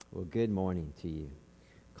Well, good morning to you.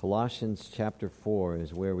 Colossians chapter 4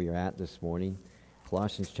 is where we are at this morning.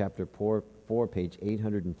 Colossians chapter 4, page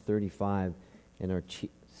 835 in our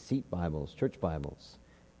seat Bibles, church Bibles.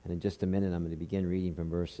 And in just a minute, I'm going to begin reading from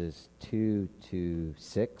verses 2 to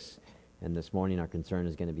 6. And this morning, our concern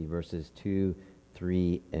is going to be verses 2,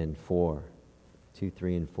 3, and 4. 2,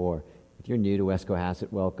 3, and 4. If you're new to West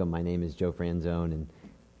Cohasset, welcome. My name is Joe Franzone, and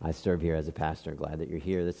I serve here as a pastor. Glad that you're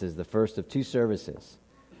here. This is the first of two services.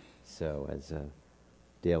 So as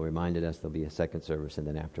Dale reminded us, there'll be a second service, and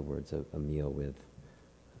then afterwards a meal with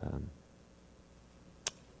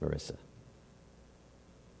Marissa.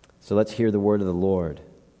 So let's hear the word of the Lord.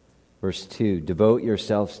 Verse 2, devote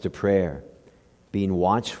yourselves to prayer, being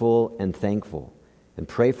watchful and thankful, and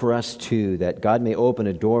pray for us too, that God may open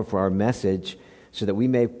a door for our message, so that we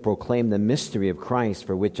may proclaim the mystery of Christ,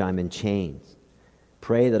 for which I'm in chains.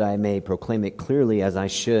 Pray that I may proclaim it clearly as I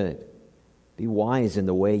should. Be wise in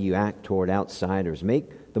the way you act toward outsiders.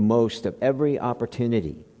 Make the most of every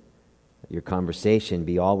opportunity. Let your conversation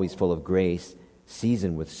be always full of grace,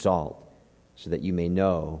 seasoned with salt, so that you may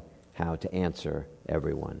know how to answer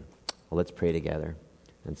everyone. Well, let's pray together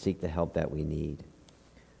and seek the help that we need.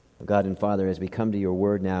 God and Father, as we come to your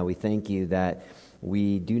word now, we thank you that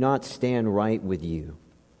we do not stand right with you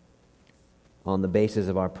on the basis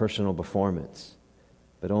of our personal performance,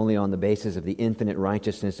 but only on the basis of the infinite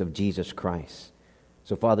righteousness of Jesus Christ.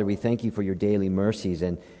 So, Father, we thank you for your daily mercies,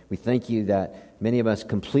 and we thank you that many of us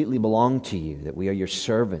completely belong to you, that we are your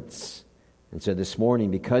servants. And so this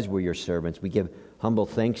morning, because we're your servants, we give humble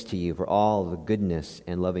thanks to you for all the goodness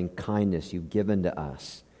and loving kindness you've given to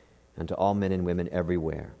us and to all men and women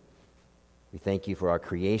everywhere. We thank you for our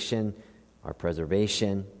creation, our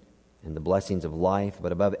preservation, and the blessings of life,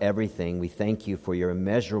 but above everything, we thank you for your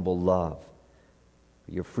immeasurable love,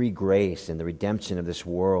 your free grace and the redemption of this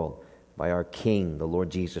world by our King, the Lord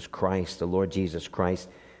Jesus Christ,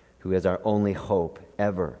 who is our only hope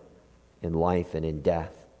ever in life and in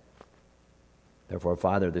death. Therefore,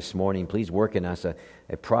 Father, this morning, please work in us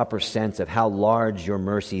a proper sense of how large your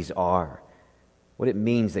mercies are, what it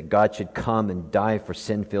means that God should come and die for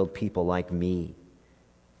sin-filled people like me.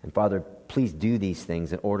 And Father, please do these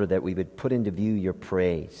things in order that we would put into view your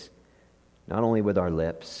praise, not only with our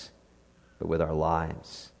lips, but with our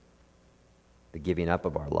lives, the giving up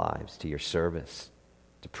of our lives to your service,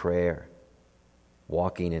 to prayer,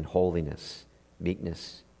 walking in holiness,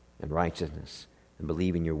 meekness, and righteousness, and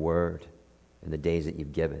believing your word in the days that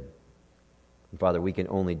you've given. And Father, we can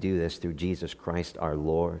only do this through Jesus Christ our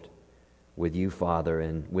Lord. With you, Father,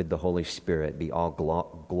 and with the Holy Spirit be all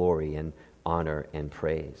glory and honor and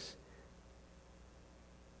praise.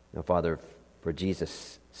 Now, Father, for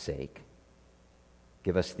Jesus' sake,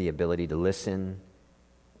 give us the ability to listen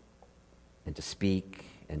and to speak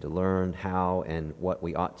and to learn how and what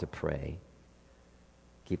we ought to pray.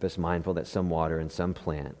 Keep us mindful that some water and some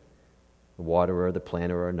plant, the waterer, the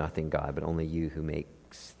planter are nothing, God, but only you who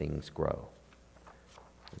makes things grow.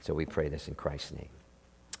 And so we pray this in Christ's name.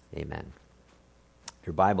 Amen. If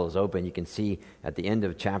your Bible is open, you can see at the end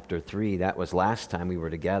of chapter 3, that was last time we were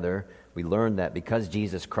together, we learned that because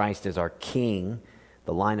Jesus Christ is our King,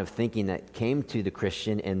 the line of thinking that came to the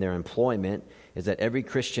Christian in their employment is that every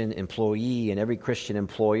Christian employee and every Christian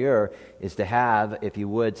employer is to have, if you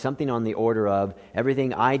would, something on the order of,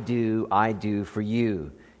 everything I do for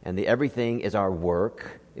you. And the everything is our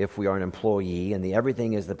work, if we are an employee, and the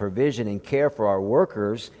everything is the provision and care for our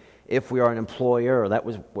workers, if we are an employer. That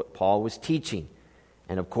was what Paul was teaching.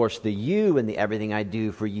 And of course, the you and the everything I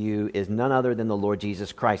do for you is none other than the Lord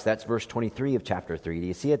Jesus Christ. That's verse 23 of chapter 3. Do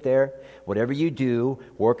you see it there? Whatever you do,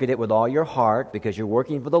 work at it with all your heart, because you're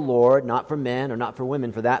working for the Lord, not for men or not for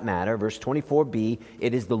women for that matter. Verse 24b,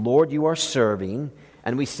 it is the Lord you are serving.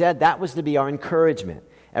 And we said that was to be our encouragement.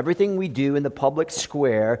 Everything we do in the public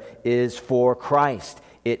square is for Christ.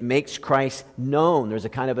 It makes Christ known. There's a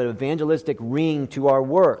kind of an evangelistic ring to our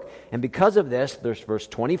work. And because of this, there's verse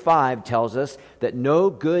 25 tells us that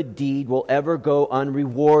no good deed will ever go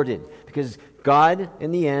unrewarded. Because God,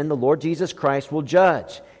 in the end, the Lord Jesus Christ, will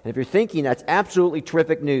judge. And if you're thinking, that's absolutely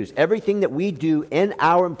terrific news. Everything that we do in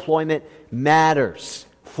our employment matters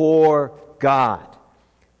for God.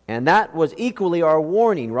 And that was equally our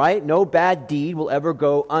warning, right? No bad deed will ever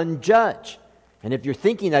go unjudged. And if you're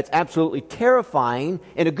thinking that's absolutely terrifying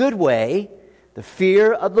in a good way, the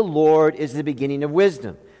fear of the Lord is the beginning of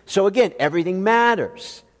wisdom. So again, everything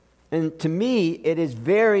matters. And to me, it is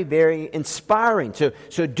very, very inspiring.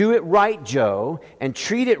 So do it right, Joe, and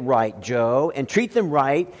treat it right, Joe, and treat them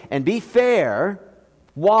right, and be fair.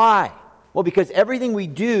 Why? Well, because everything we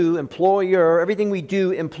do, employer, everything we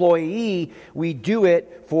do, employee, we do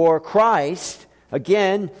it for Christ,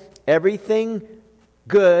 Again, everything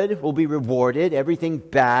good will be rewarded, everything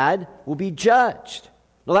bad will be judged.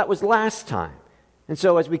 Well, that was last time. And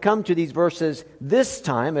so as we come to these verses this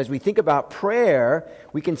time, as we think about prayer,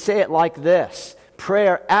 we can say it like this.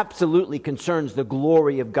 Prayer absolutely concerns the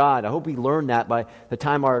glory of God. I hope we learn that by the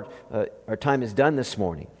time our time is done this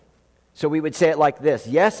morning. So we would say it like this.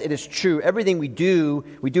 Yes, it is true. Everything we do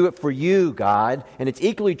it for you, God. And it's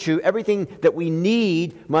equally true. Everything that we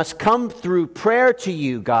need must come through prayer to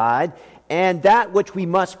you, God. And that which we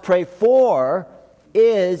must pray for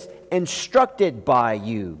is instructed by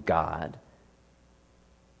you, God.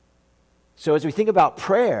 So as we think about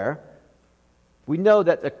prayer, we know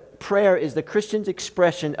that the prayer is the Christian's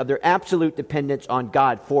expression of their absolute dependence on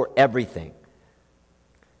God for everything.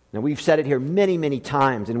 Now, we've said it here many, many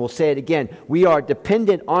times, and we'll say it again. We are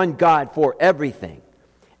dependent on God for everything.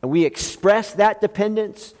 And we express that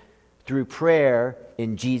dependence through prayer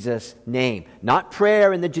in Jesus' name. Not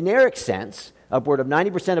prayer in the generic sense. Upward of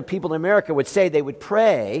 90% of people in America would say they would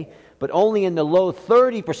pray, but only in the low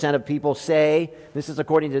 30% of people say, this is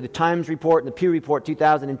according to the Times report and the Pew Report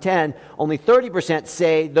 2010, only 30%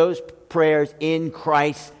 say those prayers in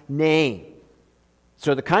Christ's name.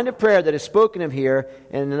 So the kind of prayer that is spoken of here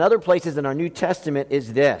and in other places in our New Testament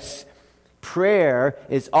is this. Prayer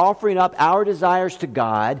is offering up our desires to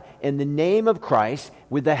God in the name of Christ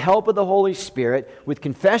with the help of the Holy Spirit, with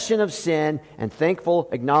confession of sin and thankful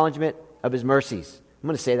acknowledgement of His mercies. I'm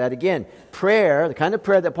going to say that again. Prayer, the kind of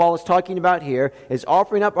prayer that Paul is talking about here, is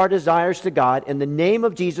offering up our desires to God in the name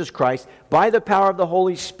of Jesus Christ by the power of the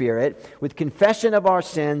Holy Spirit with confession of our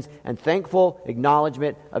sins and thankful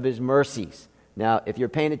acknowledgement of His mercies. Now, if you're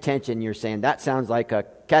paying attention, you're saying, that sounds like a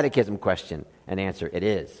catechism question and answer. It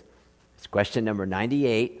is. It's question number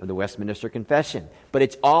 98 of the Westminster Confession. But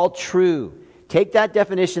it's all true. Take that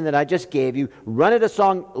definition that I just gave you, run it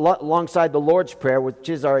alongside the Lord's Prayer, which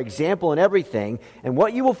is our example in everything, and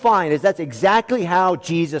what you will find is that's exactly how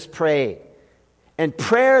Jesus prayed. And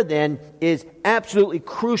prayer then is absolutely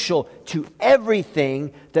crucial to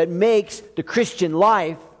everything that makes the Christian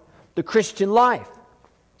life the Christian life.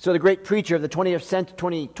 So the great preacher of the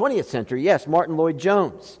 20th century, yes, Martin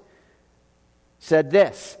Lloyd-Jones, said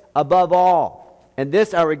this, above all, and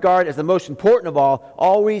this I regard as the most important of all,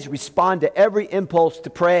 always respond to every impulse to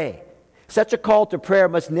pray. Such a call to prayer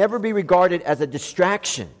must never be regarded as a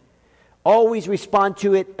distraction. Always respond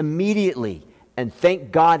to it immediately, and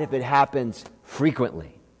thank God if it happens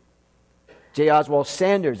frequently. J. Oswald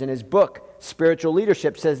Sanders, in his book, Spiritual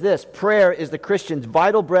Leadership, says this, prayer is the Christian's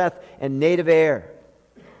vital breath and native air.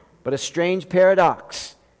 But a strange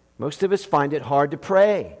paradox. Most of us find it hard to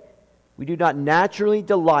pray. We do not naturally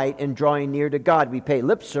delight in drawing near to God. We pay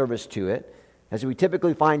lip service to it, as we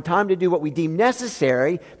typically find time to do what we deem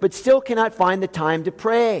necessary, but still cannot find the time to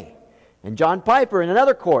pray. And John Piper, in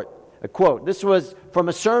another quote, this was from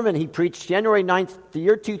a sermon he preached January 9th, the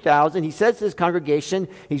year 2000. He says to his congregation,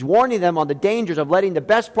 he's warning them on the dangers of letting the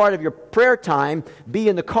best part of your prayer time be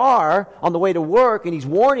in the car on the way to work, and he's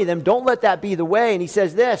warning them, don't let that be the way. And he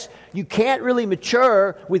says this, you can't really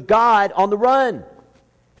mature with God on the run,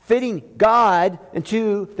 fitting God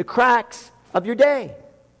into the cracks of your day.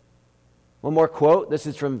 One more quote. This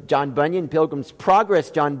is from John Bunyan, Pilgrim's Progress,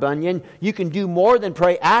 John Bunyan. You can do more than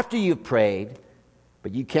pray after you've prayed,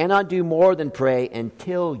 but you cannot do more than pray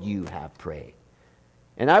until you have prayed.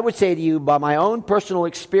 And I would say to you, by my own personal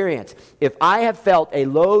experience, if I have felt a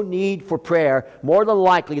low need for prayer, more than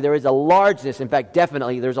likely there is a largeness, in fact,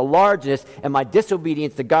 definitely, there's a largeness in my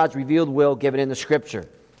disobedience to God's revealed will given in the Scripture.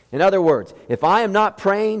 In other words, if I am not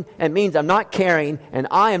praying, it means I'm not caring, and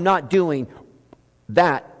I am not doing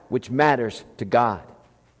that which matters to God.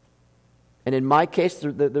 And in my case,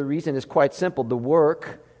 the reason is quite simple. The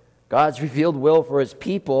work, God's revealed will for His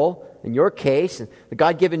people, in your case, the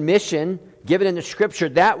God-given mission given in the Scripture,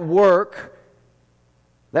 that work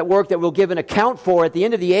that we'll give an account for at the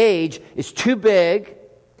end of the age is too big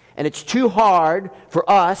and it's too hard for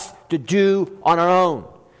us to do on our own.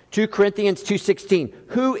 2 Corinthians 2:16,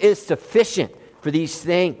 who is sufficient for these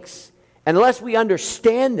things? And unless we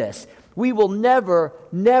understand this, we will never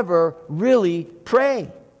really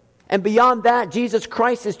pray. And beyond that, Jesus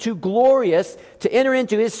Christ is too glorious to enter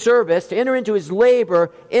into His service, to enter into His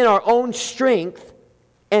labor in our own strength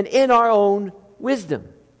and in our own wisdom.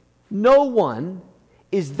 No one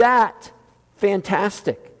is that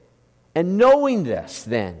fantastic. And knowing this,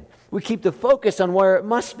 then, we keep the focus on where it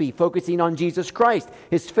must be, focusing on Jesus Christ,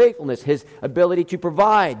 His faithfulness, His ability to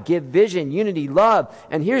provide, give vision, unity, love.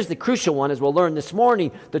 And here's the crucial one, as we'll learn this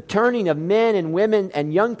morning, the turning of men and women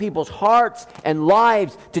and young people's hearts and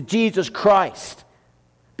lives to Jesus Christ.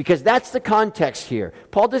 Because that's the context here.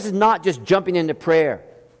 Paul, this is not just jumping into prayer.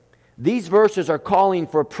 These verses are calling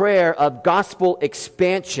for prayer of gospel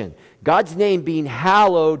expansion. God's name being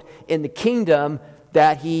hallowed in the kingdom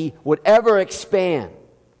that he would ever expand.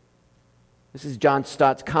 This is John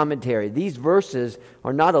Stott's commentary. These verses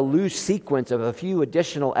are not a loose sequence of a few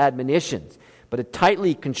additional admonitions, but a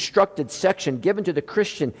tightly constructed section given to the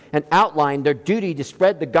Christian and outline their duty to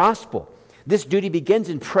spread the gospel. This duty begins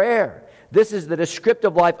in prayer. This is the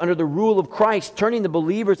descriptive life under the rule of Christ, turning the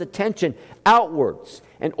believer's attention outwards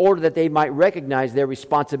in order that they might recognize their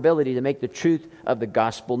responsibility to make the truth of the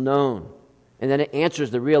gospel known. And then it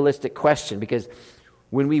answers the realistic question, because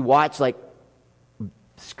when we watch like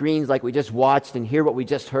screens like we just watched and hear what we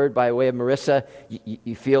just heard by way of Marissa,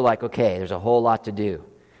 you feel like, okay, there's a whole lot to do.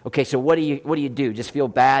 Okay, so what do you do? Just feel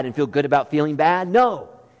bad and feel good about feeling bad? No.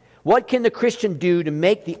 What can the Christian do to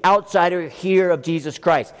make the outsider hear of Jesus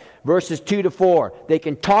Christ? Verses 2 to 4. They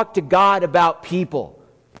can talk to God about people.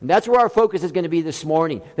 And that's where our focus is going to be this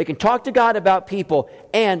morning. They can talk to God about people.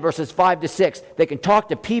 And verses 5 to 6, they can talk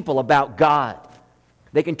to people about God.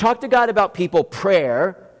 They can talk to God about people,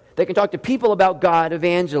 prayer. They can talk to people about God,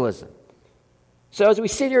 evangelism. So as we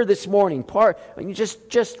sit here this morning,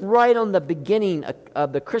 just right on the beginning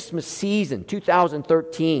of the Christmas season,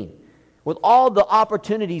 2013, with all the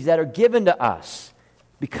opportunities that are given to us,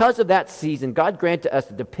 because of that season, God granted us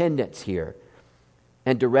the dependence here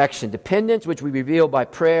and direction. Dependence, which we reveal by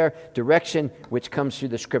prayer, direction, which comes through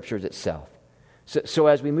the Scriptures itself. So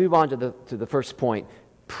as we move on to the first point,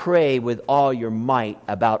 pray with all your might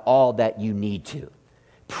about all that you need to.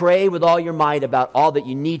 Pray with all your might about all that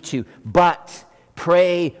you need to, but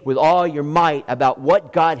pray with all your might about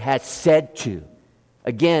what God has said to.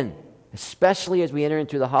 Again, especially as we enter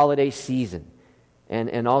into the holiday season,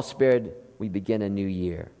 and all spared, we begin a new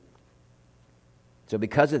year. So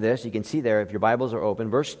because of this, you can see there, if your Bibles are open,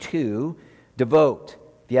 verse 2, devote.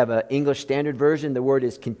 If you have an English Standard Version, the word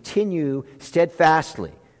is continue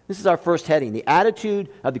steadfastly. This is our first heading, the attitude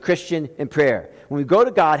of the Christian in prayer. When we go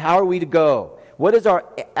to God, how are we to go? What is our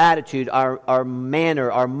attitude, our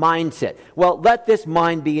manner, our mindset? Well, let this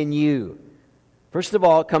mind be in you. First of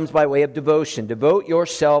all, it comes by way of devotion. Devote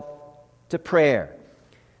yourself to prayer.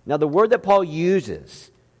 Now, the word that Paul uses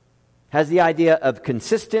has the idea of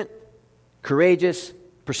consistent, courageous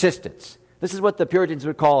persistence. This is what the Puritans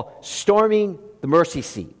would call storming the mercy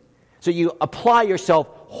seat. So you apply yourself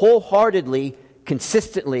wholeheartedly,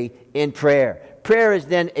 consistently in prayer. Prayer is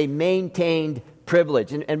then a maintained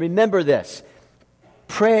privilege. And remember this.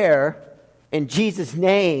 Prayer in Jesus'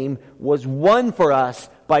 name was won for us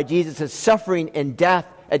by Jesus' suffering and death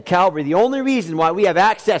at Calvary. The only reason why we have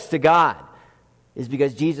access to God is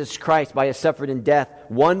because Jesus Christ, by his suffering and death,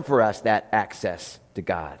 won for us that access to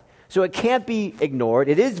God. So it can't be ignored.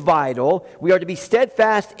 It is vital. We are to be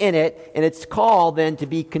steadfast in it, and it's called then to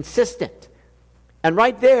be consistent. And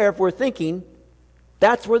right there, if we're thinking,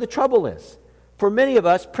 that's where the trouble is. For many of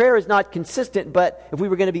us, prayer is not consistent, but if we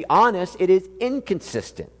were going to be honest, it is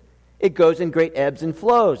inconsistent. It goes in great ebbs and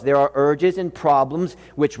flows. There are urges and problems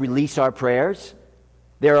which release our prayers.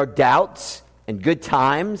 There are doubts and good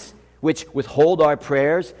times which withhold our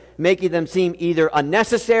prayers, making them seem either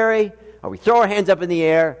unnecessary or we throw our hands up in the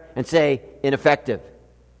air and say ineffective.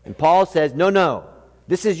 And Paul says, no,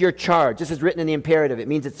 this is your charge. This is written in the imperative. It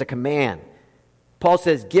means it's a command. Paul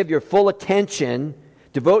says, give your full attention,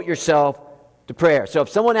 devote yourself to prayer. So if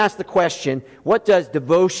someone asks the question, what does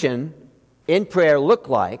devotion in prayer look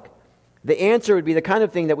like? The answer would be the kind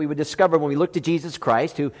of thing that we would discover when we look to Jesus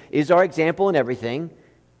Christ, who is our example in everything.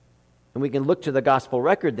 And we can look to the gospel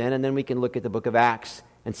record then, and then we can look at the book of Acts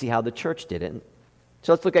and see how the church did it.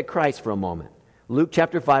 So let's look at Christ for a moment. Luke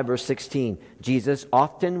chapter 5, verse 16. Jesus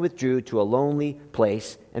often withdrew to a lonely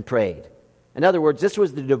place and prayed. In other words, this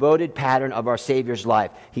was the devoted pattern of our Savior's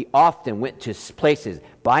life. He often went to places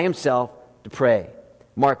by himself to pray.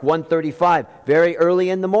 Mark 1:35, very early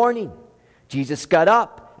in the morning, Jesus got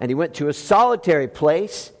up and he went to a solitary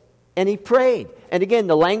place and he prayed. And again,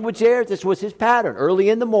 the language there, this was his pattern. Early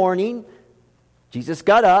in the morning, Jesus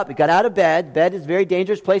got up, he got out of bed. Bed is a very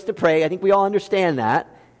dangerous place to pray. I think we all understand that.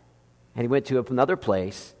 And he went to another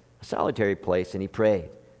place, a solitary place, and he prayed.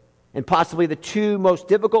 And possibly the two most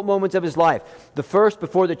difficult moments of his life. The first,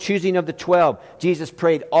 before the choosing of the 12, Jesus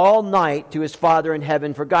prayed all night to his Father in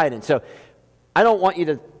heaven for guidance. So I don't want you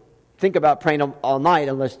to think about praying all night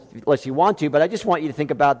unless you want to, but I just want you to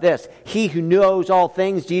think about this. He who knows all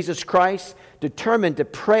things, Jesus Christ, determined to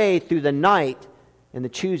pray through the night in the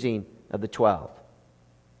choosing of the 12.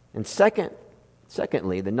 And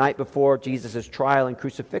secondly, the night before Jesus' trial and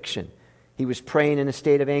crucifixion, He was praying in a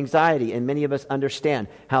state of anxiety, and many of us understand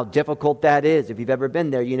how difficult that is. If you've ever been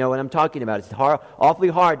there, you know what I'm talking about. It's awfully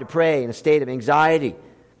hard to pray in a state of anxiety.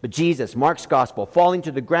 But Jesus, Mark's gospel, falling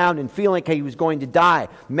to the ground and feeling like he was going to die.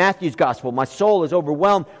 Matthew's gospel, my soul is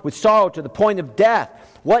overwhelmed with sorrow to the point of death.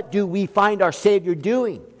 What do we find our Savior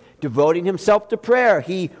doing? Devoting himself to prayer.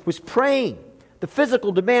 He was praying. The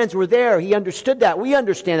physical demands were there. He understood that. We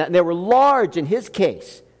understand that. And they were large in his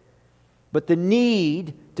case. But the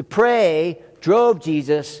need to pray drove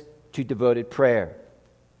Jesus to devoted prayer.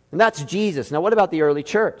 And that's Jesus. Now, what about the early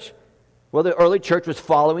church? Well, the early church was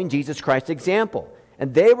following Jesus Christ's example.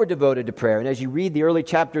 And they were devoted to prayer. And as you read the early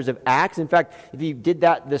chapters of Acts, in fact, if you did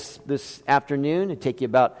that this afternoon, it'd take you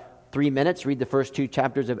about 3 minutes, read the first 2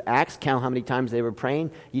 chapters of Acts, count how many times they were praying,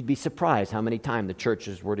 you'd be surprised how many times the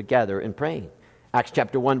churches were together and praying. Acts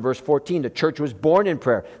chapter 1, verse 14, the church was born in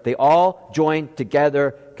prayer. They all joined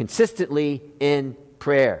together consistently in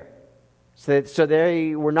prayer. So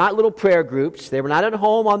they were not little prayer groups. They were not at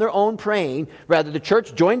home on their own praying. Rather, the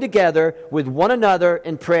church joined together with one another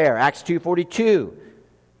in prayer. Acts 2:42.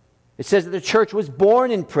 It says that the church was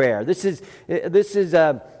born in prayer. This is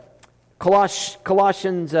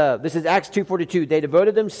Colossians. This is Acts 2:42. They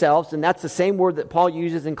devoted themselves, and that's the same word that Paul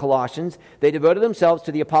uses in Colossians. They devoted themselves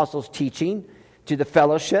to the apostles' teaching, to the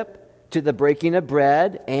fellowship, to the breaking of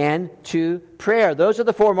bread, and to prayer. Those are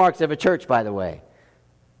the 4 marks of a church, by the way.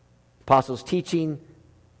 Apostles' teaching,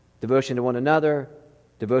 devotion to one another,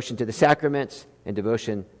 devotion to the sacraments, and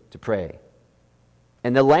devotion to pray.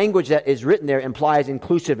 And the language that is written there implies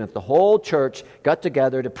inclusiveness. The whole church got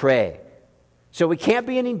together to pray. So we can't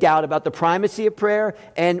be in any doubt about the primacy of prayer,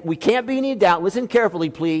 and we can't be in any doubt, listen carefully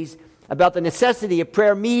please, about the necessity of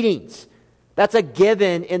prayer meetings. That's a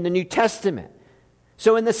given in the New Testament.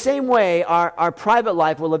 So in the same way, our private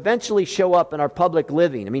life will eventually show up in our public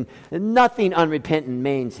living. I mean, nothing unrepentant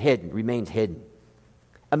remains hidden.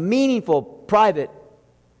 A meaningful private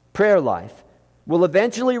prayer life will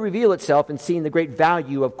eventually reveal itself in seeing the great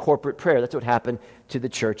value of corporate prayer. That's what happened to the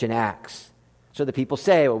church in Acts. So the people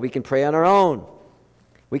say, well, we can pray on our own.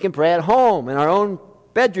 We can pray at home, in our own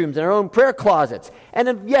bedrooms, in our own prayer closets. And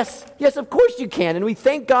then, yes, of course you can. And we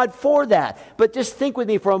thank God for that. But just think with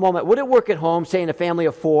me for a moment. Would it work at home, say in a family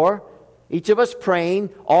of 4? Each of us praying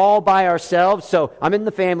all by ourselves. So I'm in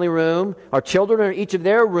the family room. Our children are in each of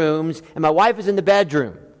their rooms. And my wife is in the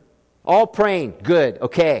bedroom. All praying. Good.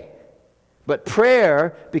 Okay. But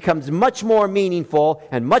prayer becomes much more meaningful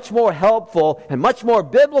and much more helpful and much more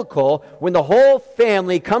biblical when the whole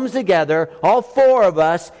family comes together, all 4 of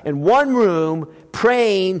us in one room,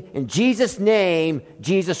 praying in Jesus' name,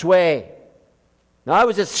 Jesus' way. Now, I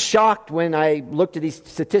was just shocked when I looked at these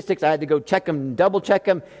statistics. I had to go check them, double check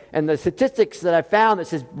them. And the statistics that I found that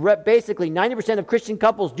says basically 90% of Christian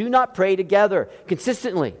couples do not pray together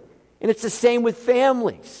consistently. And it's the same with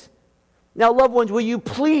families. Now, loved ones, will you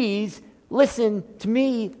please listen to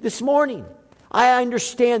me this morning? I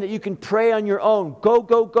understand that you can pray on your own.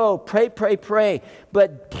 Go. Pray.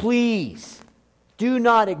 But please, do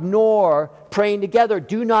not ignore praying together.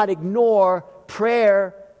 Do not ignore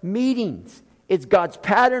prayer meetings. It's God's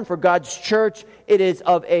pattern for God's church. It is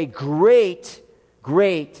of a great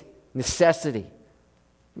necessity.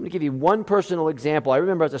 I'm going to give you one personal example. I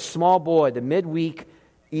remember as a small boy, the midweek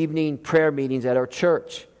evening prayer meetings at our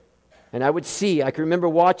church. And I can remember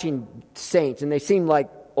watching saints, and they seemed like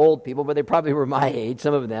old people, but they probably were my age,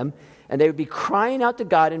 some of them, and they would be crying out to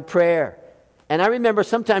God in prayer. And I remember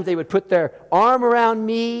sometimes they would put their arm around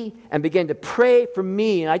me and begin to pray for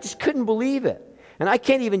me, and I just couldn't believe it. And I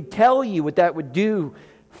can't even tell you what that would do,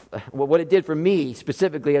 what it did for me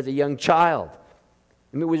specifically as a young child.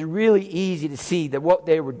 I mean, it was really easy to see that what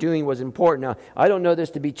they were doing was important. Now, I don't know this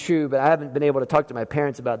to be true, but I haven't been able to talk to my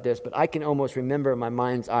parents about this, but I can almost remember in my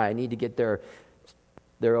mind's eye, I need to get their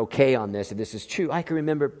okay on this, if this is true. I can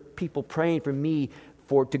remember people praying for me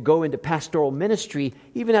to go into pastoral ministry,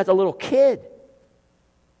 even as a little kid.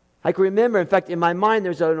 I can remember, in fact, in my mind,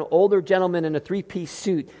 there's an older gentleman in a 3-piece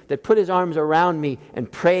suit that put his arms around me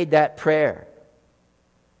and prayed that prayer.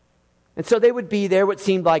 And so they would be there what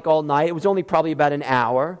seemed like all night. It was only probably about an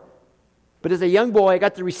hour. But as a young boy, I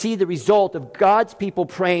got to receive the result of God's people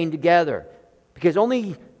praying together. Because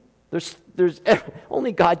only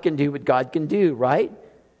God can do what God can do, right?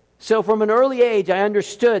 So from an early age, I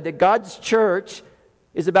understood that God's church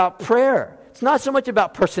is about prayer. It's not so much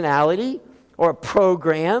about personality or a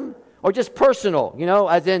program or just personal,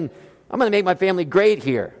 as in, I'm going to make my family great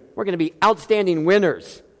here. We're going to be outstanding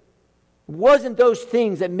winners. It wasn't those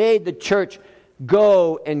things that made the church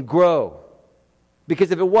go and grow.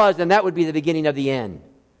 Because if it was, then that would be the beginning of the end.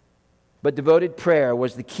 But devoted prayer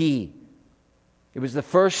was the key. It was the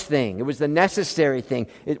first thing. It was the necessary thing.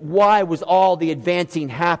 Why was all the advancing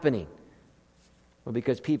happening? Well,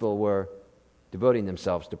 because people were devoting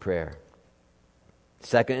themselves to prayer.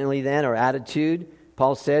 Secondly, then, our attitude,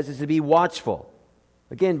 Paul says, is to be watchful.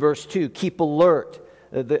 Again, verse 2, keep alert.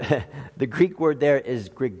 The Greek word there is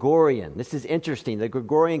Gregorian. This is interesting. The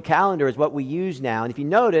Gregorian calendar is what we use now. And if you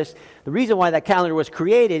notice, the reason why that calendar was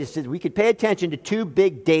created is that we could pay attention to two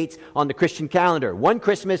big dates on the Christian calendar, one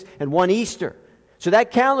Christmas and one Easter. So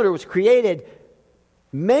that calendar was created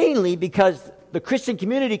mainly because the Christian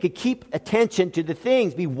community could keep attention to the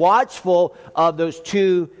things, be watchful of those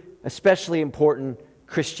two especially important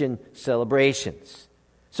Christian celebrations.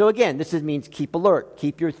 So again, this means keep alert,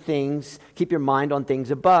 keep your mind on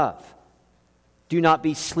things above. Do not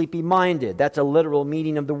be sleepy-minded. That's a literal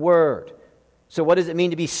meaning of the word. So what does it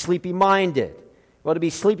mean to be sleepy-minded? Well, to be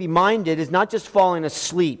sleepy-minded is not just falling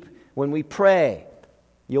asleep when we pray.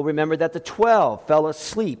 You'll remember that the 12 fell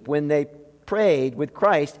asleep when they prayed with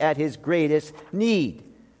Christ at his greatest need.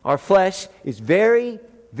 Our flesh is very,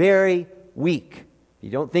 very weak. You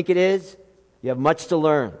don't think it is? You have much to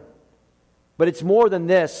learn. But it's more than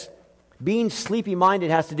this. Being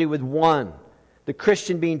sleepy-minded has to do with one, the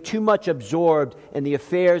Christian being too much absorbed in the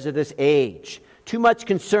affairs of this age, too much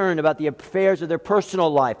concerned about the affairs of their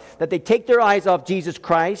personal life, that they take their eyes off Jesus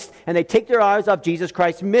Christ and they take their eyes off Jesus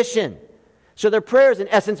Christ's mission. So their prayers, in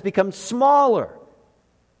essence, become smaller.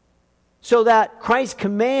 So that Christ's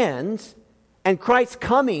commands and Christ's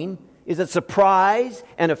coming is a surprise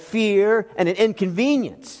and a fear and an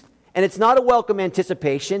inconvenience. And it's not a welcome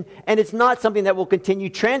anticipation, and it's not something that will continue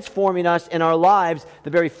transforming us in our lives, the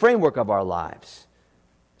very framework of our lives.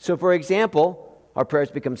 So, for example, our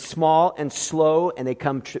prayers become small and slow, and they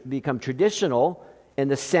become traditional in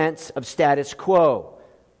the sense of status quo.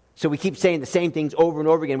 So we keep saying the same things over and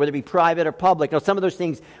over again, whether it be private or public. Now, some of those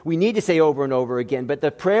things we need to say over and over again, but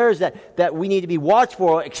the prayers that we need to be watchful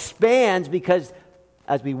for expands because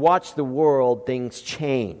as we watch the world, things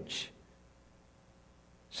change.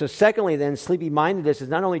 So secondly then, sleepy-mindedness is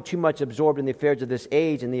not only too much absorbed in the affairs of this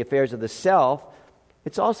age and the affairs of the self,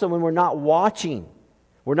 it's also when we're not watching.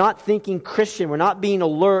 We're not thinking Christian. We're not being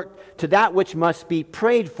alert to that which must be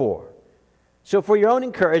prayed for. So for your own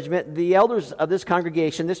encouragement, the elders of this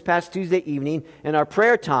congregation this past Tuesday evening in our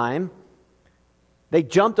prayer time, they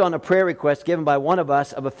jumped on a prayer request given by one of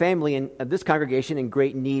us of a family of this congregation in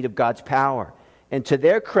great need of God's power. And to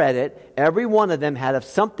their credit, every one of them had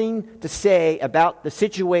something to say about the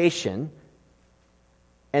situation.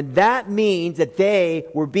 And that means that they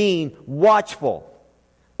were being watchful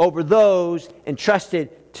over those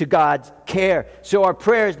entrusted to God's care. So our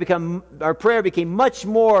prayer became much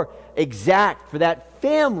more exact for that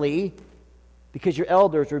family because your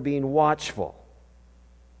elders were being watchful.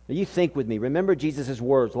 Now you think with me. Remember Jesus'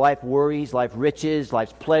 words, life worries, life riches,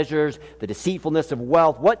 life's pleasures, the deceitfulness of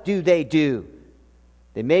wealth. What do?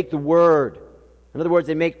 They make the word, in other words,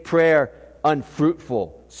 they make prayer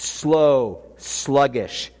unfruitful, slow,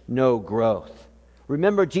 sluggish, no growth.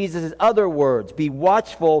 Remember Jesus' other words, be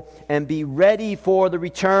watchful and be ready for the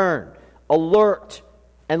return, alert.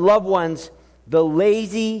 And loved ones, the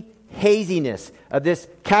lazy haziness of this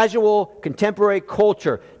casual contemporary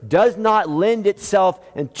culture does not lend itself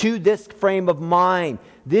into this frame of mind.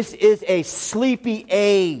 This is a sleepy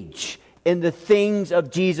age in the things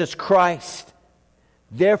of Jesus Christ.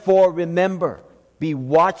 Therefore, remember, be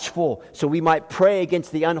watchful so we might pray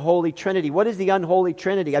against the unholy trinity. What is the unholy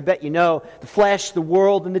trinity? I bet you know. The flesh, the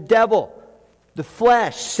world, and the devil. The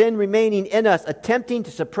flesh, sin remaining in us, attempting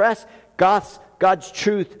to suppress God's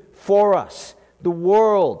truth for us. The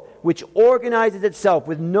world, which organizes itself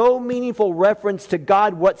with no meaningful reference to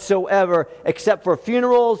God whatsoever except for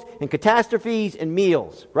funerals and catastrophes and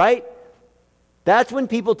meals, right? That's when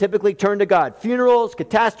people typically turn to God. Funerals,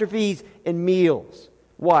 catastrophes, and meals.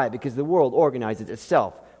 Why? Because the world organizes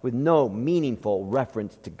itself with no meaningful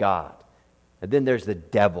reference to God. And then there's the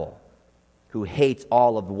devil, who hates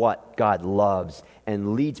all of what God loves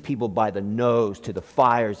and leads people by the nose to the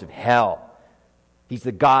fires of hell. He's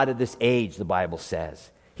the god of this age, the Bible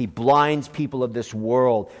says. He blinds people of this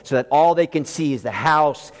world so that all they can see is the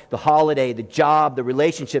house, the holiday, the job, the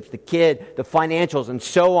relationships, the kid, the financials, and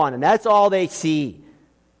so on. And that's all they see.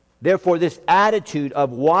 Therefore, this attitude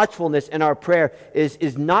of watchfulness in our prayer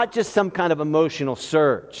is not just some kind of emotional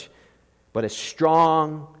surge, but a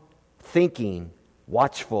strong, thinking,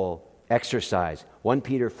 watchful exercise. 1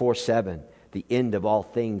 Peter 4:7, the end of all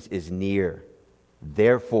things is near.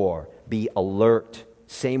 Therefore, be alert.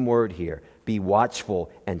 Same word here. Be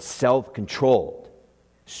watchful and self-controlled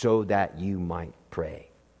so that you might pray.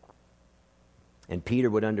 And Peter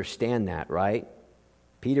would understand that, right?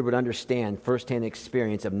 Peter would understand firsthand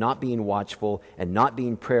experience of not being watchful and not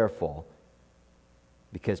being prayerful,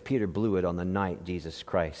 because Peter blew it on the night Jesus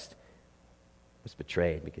Christ was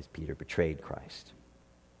betrayed, because Peter betrayed Christ.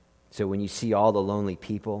 So when you see all the lonely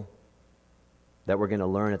people that we're going to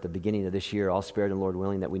learn at the beginning of this year, all Spirit and Lord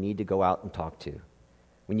willing, that we need to go out and talk to.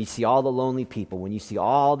 When you see all the lonely people, when you see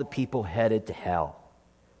all the people headed to hell,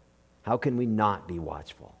 how can we not be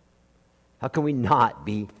watchful? How can we not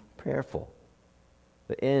be prayerful?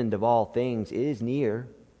 The end of all things is near.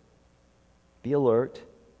 Be alert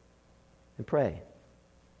and pray.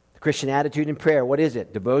 The Christian attitude in prayer, what is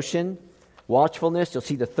it? Devotion, watchfulness. You'll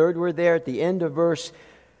see the third word there at the end of verse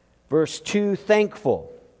 2,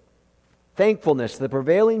 thankful. Thankfulness, the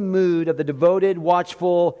prevailing mood of the devoted,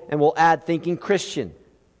 watchful, and we'll add thinking Christian.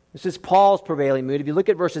 This is Paul's prevailing mood. If you look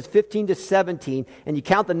at verses 15 to 17 and you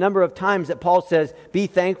count the number of times that Paul says, be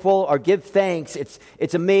thankful or give thanks,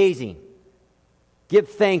 it's amazing. Give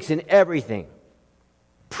thanks in everything.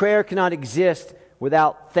 Prayer cannot exist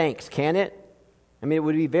without thanks, can it? I mean, it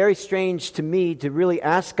would be very strange to me to really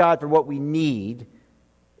ask God for what we need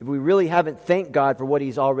if we really haven't thanked God for what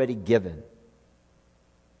He's already given.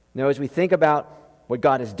 Now, as we think about what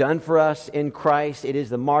God has done for us in Christ, it is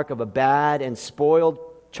the mark of a bad and spoiled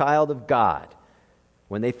child of God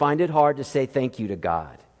when they find it hard to say thank you to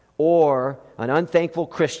God. Or an unthankful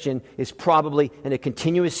Christian is probably in a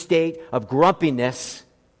continuous state of grumpiness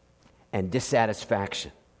and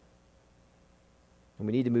dissatisfaction. And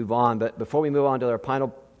we need to move on, but before we move on to our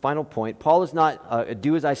final point, Paul is not a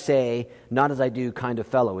do as I say, not as I do kind of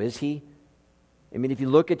fellow, is he? I mean, if you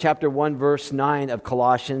look at chapter 1, verse 9 of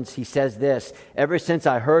Colossians, he says this, ever since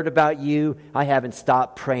I heard about you, I haven't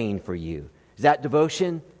stopped praying for you. Is that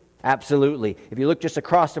devotion? Absolutely. If you look just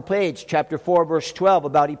across the page, chapter 4, verse 12,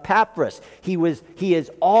 about Epaphras, he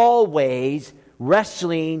is always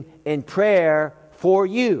wrestling in prayer for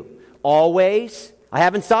you. Always. I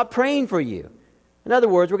haven't stopped praying for you. In other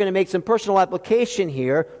words, we're going to make some personal application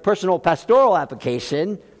here, personal pastoral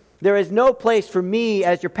application. There is no place for me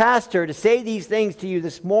as your pastor to say these things to you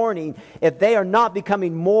this morning if they are not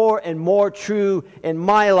becoming more and more true in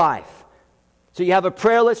my life. So you have a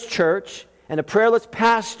prayerless church and a prayerless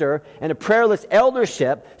pastor and a prayerless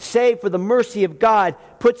eldership, save for the mercy of God,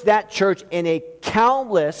 puts that church in a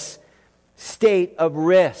countless state of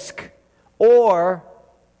risk, or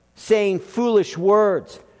saying foolish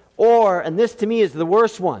words, or, and this to me is the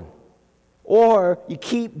worst one, or you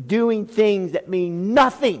keep doing things that mean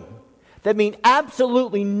nothing, that mean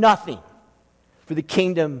absolutely nothing for the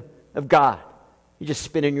kingdom of God. You're just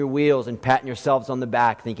spinning your wheels and patting yourselves on the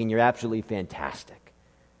back thinking you're absolutely fantastic.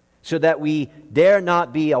 So that we dare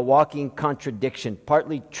not be a walking contradiction,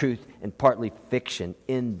 partly truth and partly fiction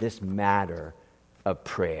in this matter of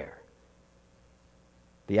prayer.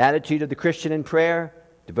 The attitude of the Christian in prayer,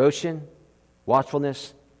 devotion,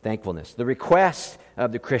 watchfulness, thankfulness. The request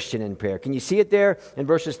of the Christian in prayer. Can you see it there in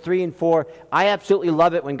verses 3 and 4? I absolutely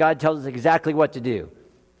love it when God tells us exactly what to do.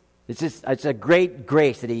 It's a great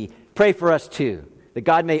grace that He pray for us too, that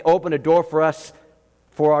God may open a door for us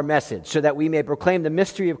for our message, so that we may proclaim the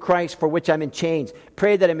mystery of Christ for which I'm in chains.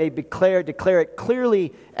 Pray that I may declare it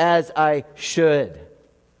clearly as I should.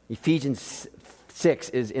 Ephesians 6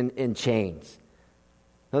 is in chains.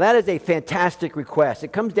 Now that is a fantastic request.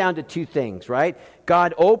 It comes down to two things, right?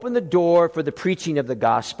 God opened the door for the preaching of the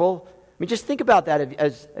gospel. I mean, just think about that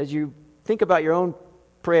as you think about your own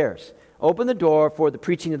prayers. Open the door for the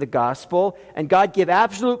preaching of the gospel, and God give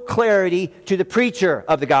absolute clarity to the preacher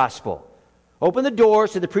of the gospel. Open the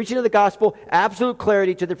doors to the preaching of the gospel, absolute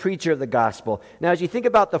clarity to the preacher of the gospel. Now, as you think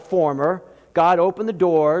about the former, God opened the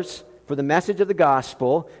doors for the message of the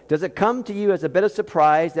gospel. Does it come to you as a bit of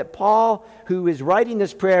surprise that Paul, who is writing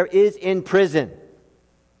this prayer, is in prison?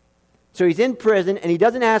 So he's in prison, and he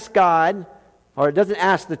doesn't ask God, or doesn't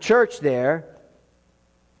ask the church there,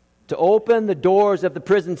 to open the doors of the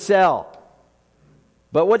prison cell.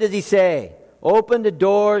 But what does he say? Open the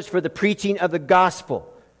doors for the preaching of the gospel.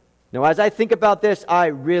 Now, as I think about this, I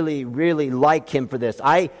really, really like him for this.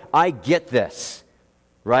 I get this,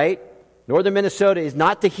 right? Northern Minnesota is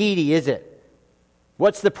not Tahiti, is it?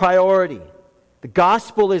 What's the priority? The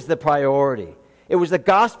gospel is the priority. It was the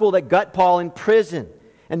gospel that got Paul in prison.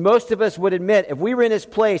 And most of us would admit, if we were in his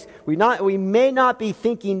place, we may not be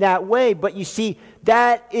thinking that way, but you see,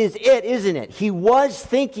 that is it, isn't it? He was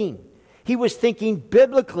thinking. He was thinking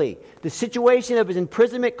biblically. The situation of his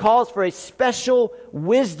imprisonment calls for a special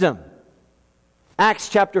wisdom. Acts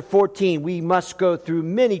chapter 14, we must go through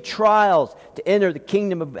many trials to enter the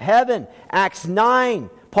kingdom of heaven. Acts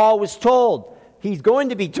 9, Paul was told, he's going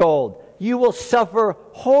to be told, you will suffer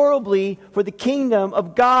horribly for the kingdom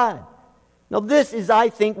of God. Now this is, I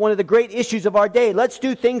think, one of the great issues of our day. Let's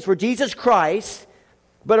do things for Jesus Christ,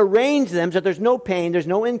 but arrange them so that there's no pain, there's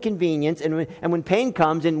no inconvenience, and when pain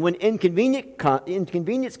comes and when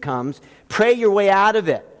inconvenience comes, pray your way out of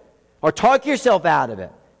it or talk yourself out of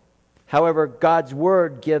it. However, God's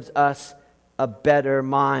Word gives us a better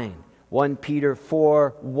mind. 1 Peter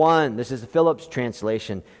 4:1. This is Philip's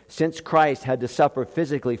translation. Since Christ had to suffer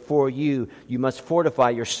physically for you, you must fortify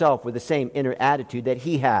yourself with the same inner attitude that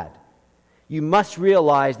he had. You must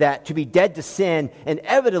realize that to be dead to sin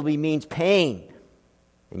inevitably means pain.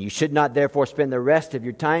 And you should not therefore spend the rest of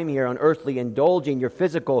your time here on earthly indulging your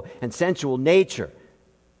physical and sensual nature,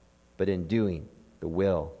 but in doing the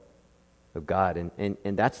will of God.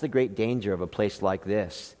 And that's the great danger of a place like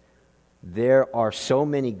this. There are so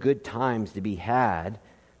many good times to be had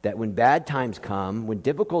that when bad times come, when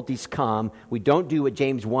difficulties come, we don't do what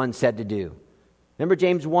James 1 said to do. Remember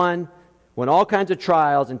James 1? When all kinds of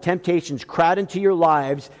trials and temptations crowd into your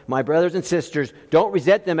lives, my brothers and sisters, don't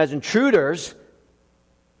resent them as intruders,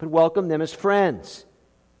 but welcome them as friends.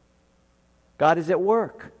 God is at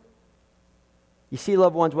work. You see,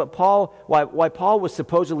 loved ones, why Paul was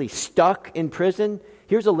supposedly stuck in prison.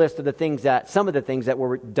 Here's a list of some of the things that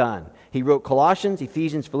were done. He wrote Colossians,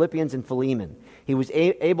 Ephesians, Philippians, and Philemon. He was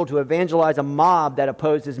able to evangelize a mob that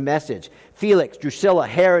opposed his message. Felix, Drusilla,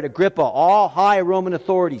 Herod, Agrippa, all high Roman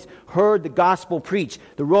authorities heard the gospel preached.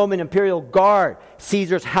 The Roman imperial guard,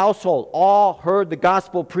 Caesar's household, all heard the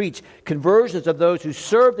gospel preached. Conversions of those who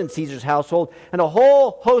served in Caesar's household, and a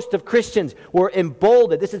whole host of Christians were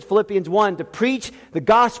emboldened. This is Philippians 1, to preach the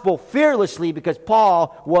gospel fearlessly because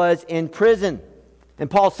Paul was in prison. And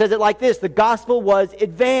Paul says it like this: the gospel was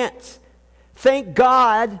advanced. Thank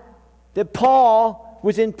God that Paul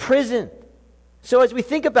was in prison. So as we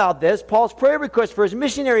think about this, Paul's prayer request for his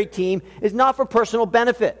missionary team is not for personal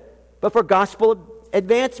benefit, but for gospel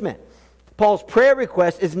advancement. Paul's prayer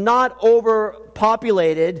request is not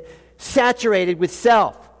overpopulated, saturated with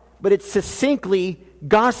self, but it's succinctly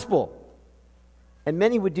gospel. And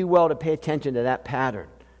many would do well to pay attention to that pattern.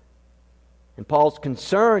 And Paul's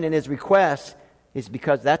concern in his request is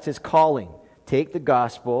because that's his calling. Take the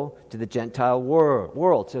gospel to the Gentile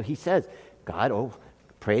world. So he says,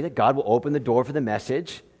 pray that God will open the door for the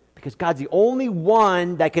message, because God's the only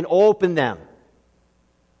one that can open them.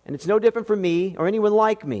 And it's no different for me or anyone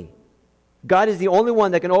like me. God is the only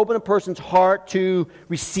one that can open a person's heart to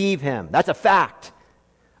receive him. That's a fact.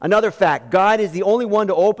 Another fact, God is the only one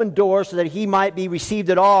to open doors so that he might be received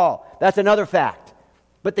at all. That's another fact.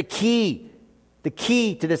 But the key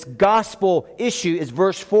to this gospel issue is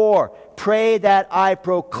verse 4. Pray that I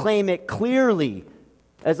proclaim it clearly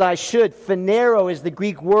as I should. Phanero is the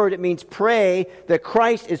Greek word. It means pray that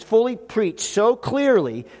Christ is fully preached so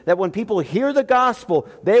clearly that when people hear the gospel,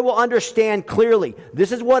 they will understand clearly.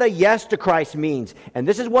 This is what a yes to Christ means, and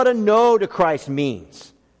this is what a no to Christ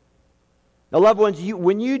means. Now, loved ones,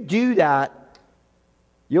 when you do that,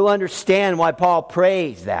 you'll understand why Paul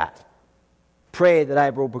prays that. Pray that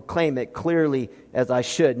I will proclaim it clearly as I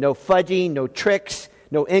should. No fudging, no tricks,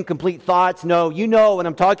 no incomplete thoughts. No, you know what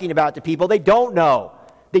I'm talking about to people. They don't know.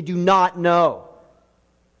 They do not know.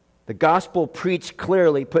 The gospel preached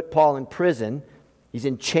clearly put Paul in prison. He's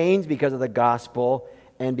in chains because of the gospel.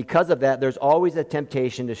 And because of that, there's always a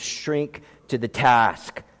temptation to shrink to the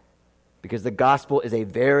task, because the gospel is a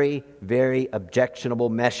very, very objectionable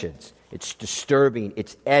message. It's disturbing.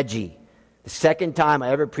 It's edgy. The second time I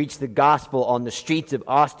ever preached the gospel on the streets of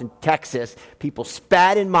Austin, Texas, people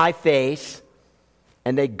spat in my face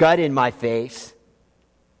and they gut in my face,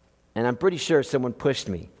 and I'm pretty sure someone pushed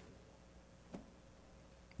me.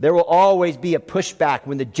 There will always be a pushback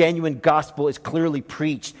when the genuine gospel is clearly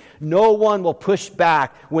preached. No one will push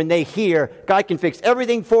back when they hear God can fix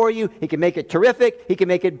everything for you, he can make it terrific, he can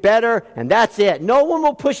make it better, and that's it. No one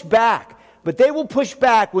will push back. But they will push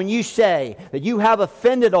back when you say that you have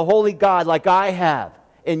offended a holy God like I have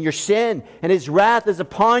in your sin, and his wrath is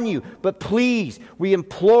upon you. But please, we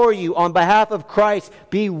implore you on behalf of Christ,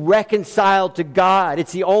 be reconciled to God.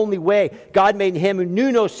 It's the only way. God made him who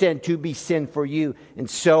knew no sin to be sin for you, and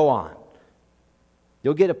so on.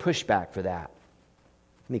 You'll get a pushback for that.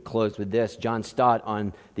 Let me close with this. John Stott,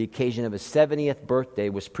 on the occasion of his 70th birthday,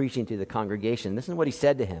 was preaching to the congregation. Listen to what he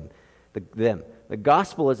said to them. The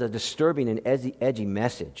gospel is a disturbing and edgy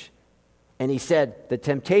message. And he said, the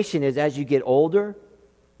temptation is, as you get older,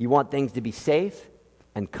 you want things to be safe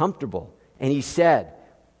and comfortable. And he said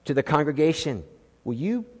to the congregation, will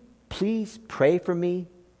you please pray for me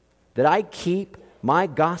that I keep my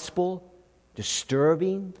gospel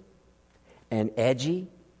disturbing and edgy?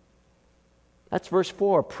 That's verse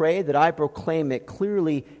 4. Pray that I proclaim it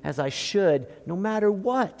clearly as I should, no matter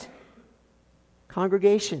what.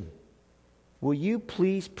 Congregation, will you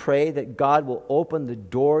please pray that God will open the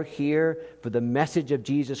door here for the message of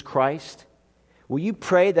Jesus Christ? Will you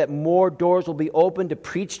pray that more doors will be opened to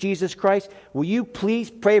preach Jesus Christ? Will you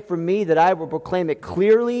please pray for me that I will proclaim it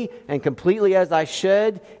clearly and completely as I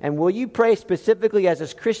should? And will you pray specifically as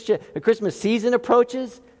the Christmas season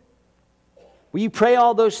approaches? Will you pray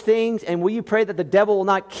all those things? And will you pray that the devil will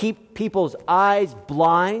not keep people's eyes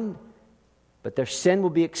blind, but their sin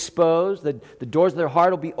will be exposed, the doors of their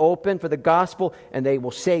heart will be open for the gospel, and they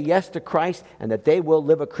will say yes to Christ, and that they will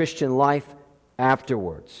live a Christian life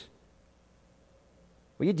afterwards?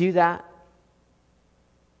 Will you do that?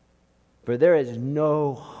 For there is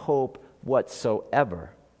no hope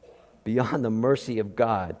whatsoever beyond the mercy of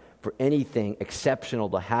God for anything exceptional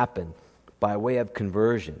to happen by way of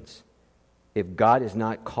conversions if God is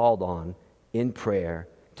not called on in prayer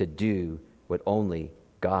to do what only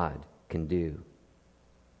God can do.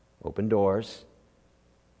 Open doors,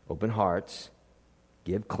 open hearts,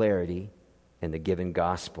 give clarity in the given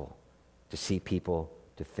gospel to see people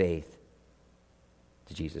to faith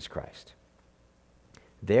to Jesus Christ.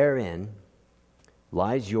 Therein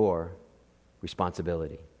lies your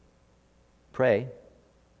responsibility. Pray,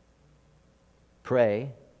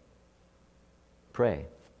 pray, pray.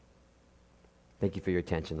 Thank you for your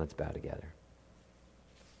attention. Let's bow together.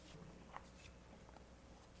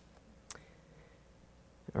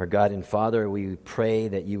 Our God and Father, we pray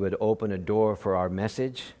that you would open a door for our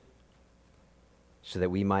message so that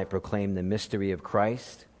we might proclaim the mystery of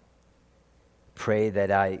Christ. Pray that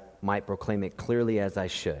I might proclaim it clearly as I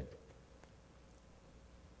should.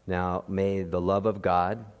 Now, may the love of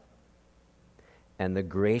God and the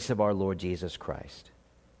grace of our Lord Jesus Christ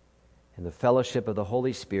and the fellowship of the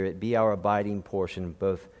Holy Spirit be our abiding portion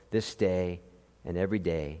both this day and every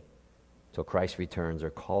day till Christ returns or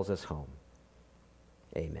calls us home.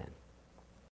 Amen.